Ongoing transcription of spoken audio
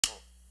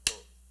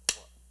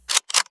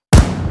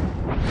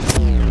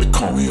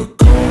call me a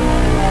god.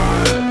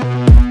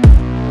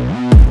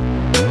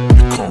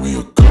 You call me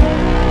a god.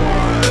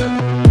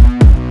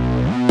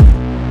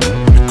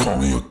 You call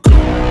me a god.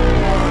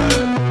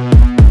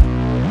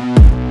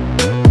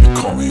 You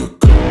call me a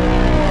god.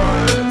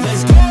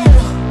 Let's go.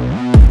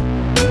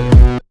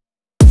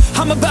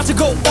 I'm about to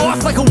go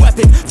off like a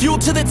weapon. Fuel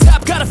to the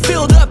top, got a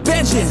filled up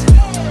engine.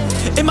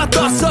 In my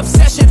thoughts,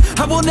 obsession.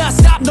 I will not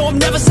stop, no, I'm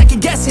never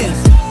second guessing.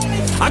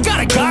 I got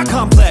a God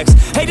complex.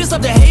 Haters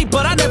love to hate,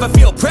 but I never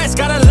feel pressed.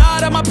 Got a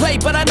lot on my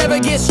plate, but I never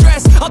get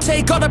stressed. I'll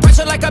take all the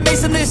pressure like I'm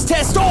acing this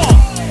test. Oh!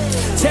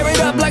 Tear it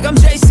up like I'm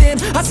Jason.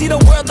 I see the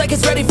world like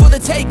it's ready for the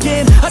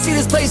taking. I see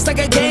this place like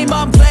a game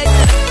I'm playing.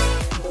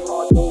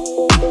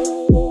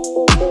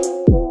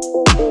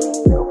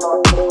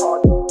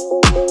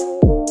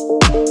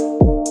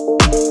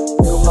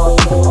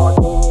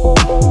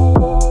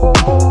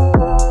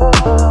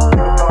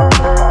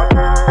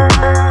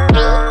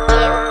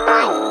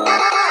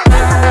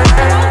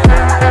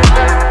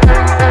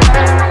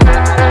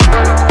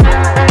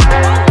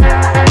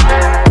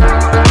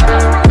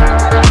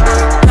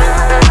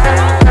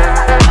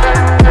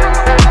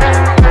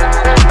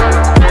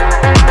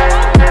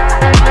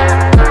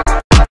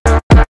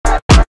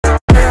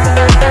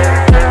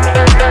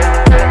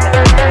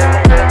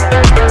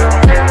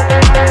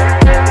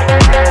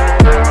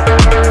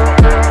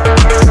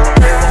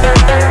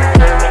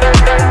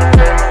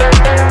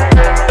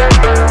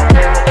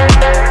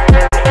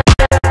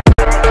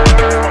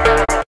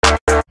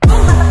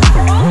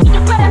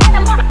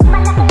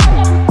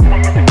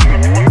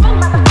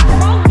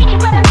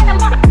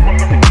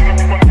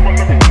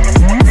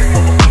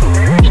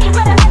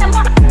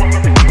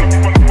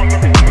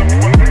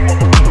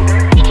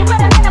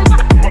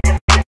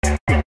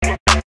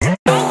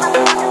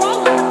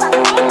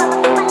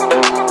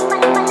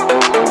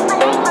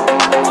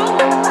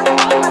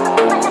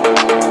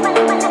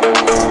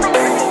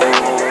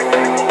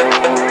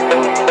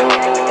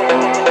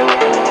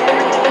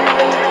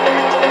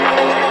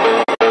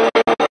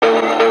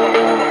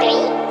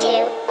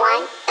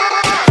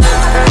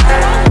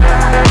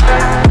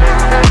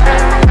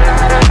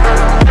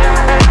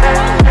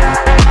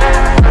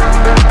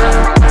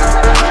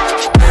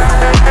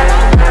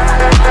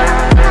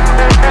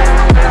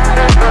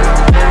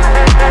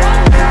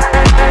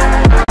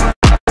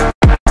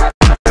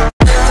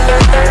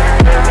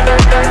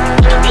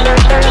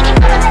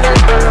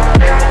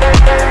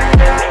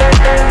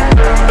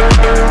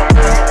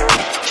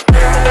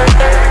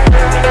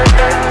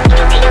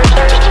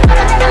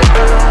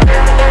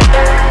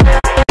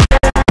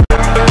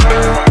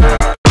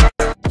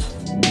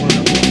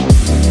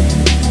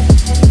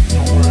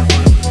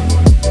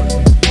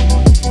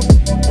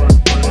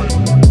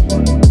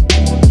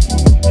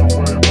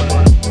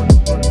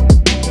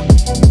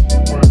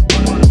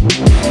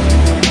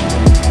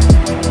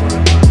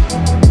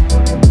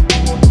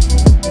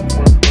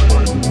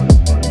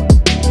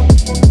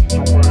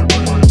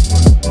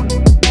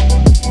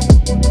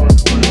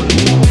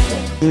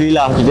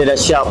 Alhamdulillah kita dah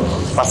siap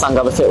pasang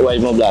coverset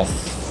Y15.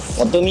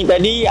 Motor ni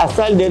tadi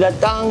asal dia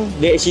datang,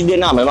 dia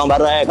accident lah, memang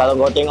barai. Kalau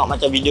kau tengok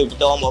macam video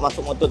kita orang bawa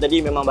masuk motor tadi,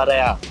 memang barai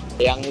lah.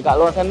 Yang kat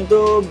luar sana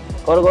tu,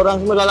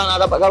 korang-korang semua dalam nak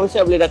dapat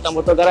coverset boleh datang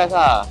Bottol garage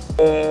lah.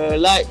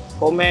 Like,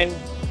 komen,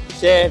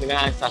 share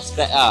dengan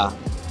subscribe lah.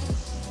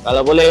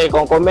 Kalau boleh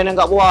korang komen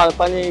kat bawah,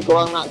 lepas ni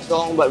korang nak kita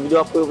orang buat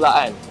video apa pula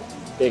kan.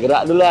 Okay,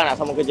 gerak dulu lah nak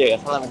sama kerja.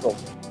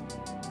 Assalamualaikum.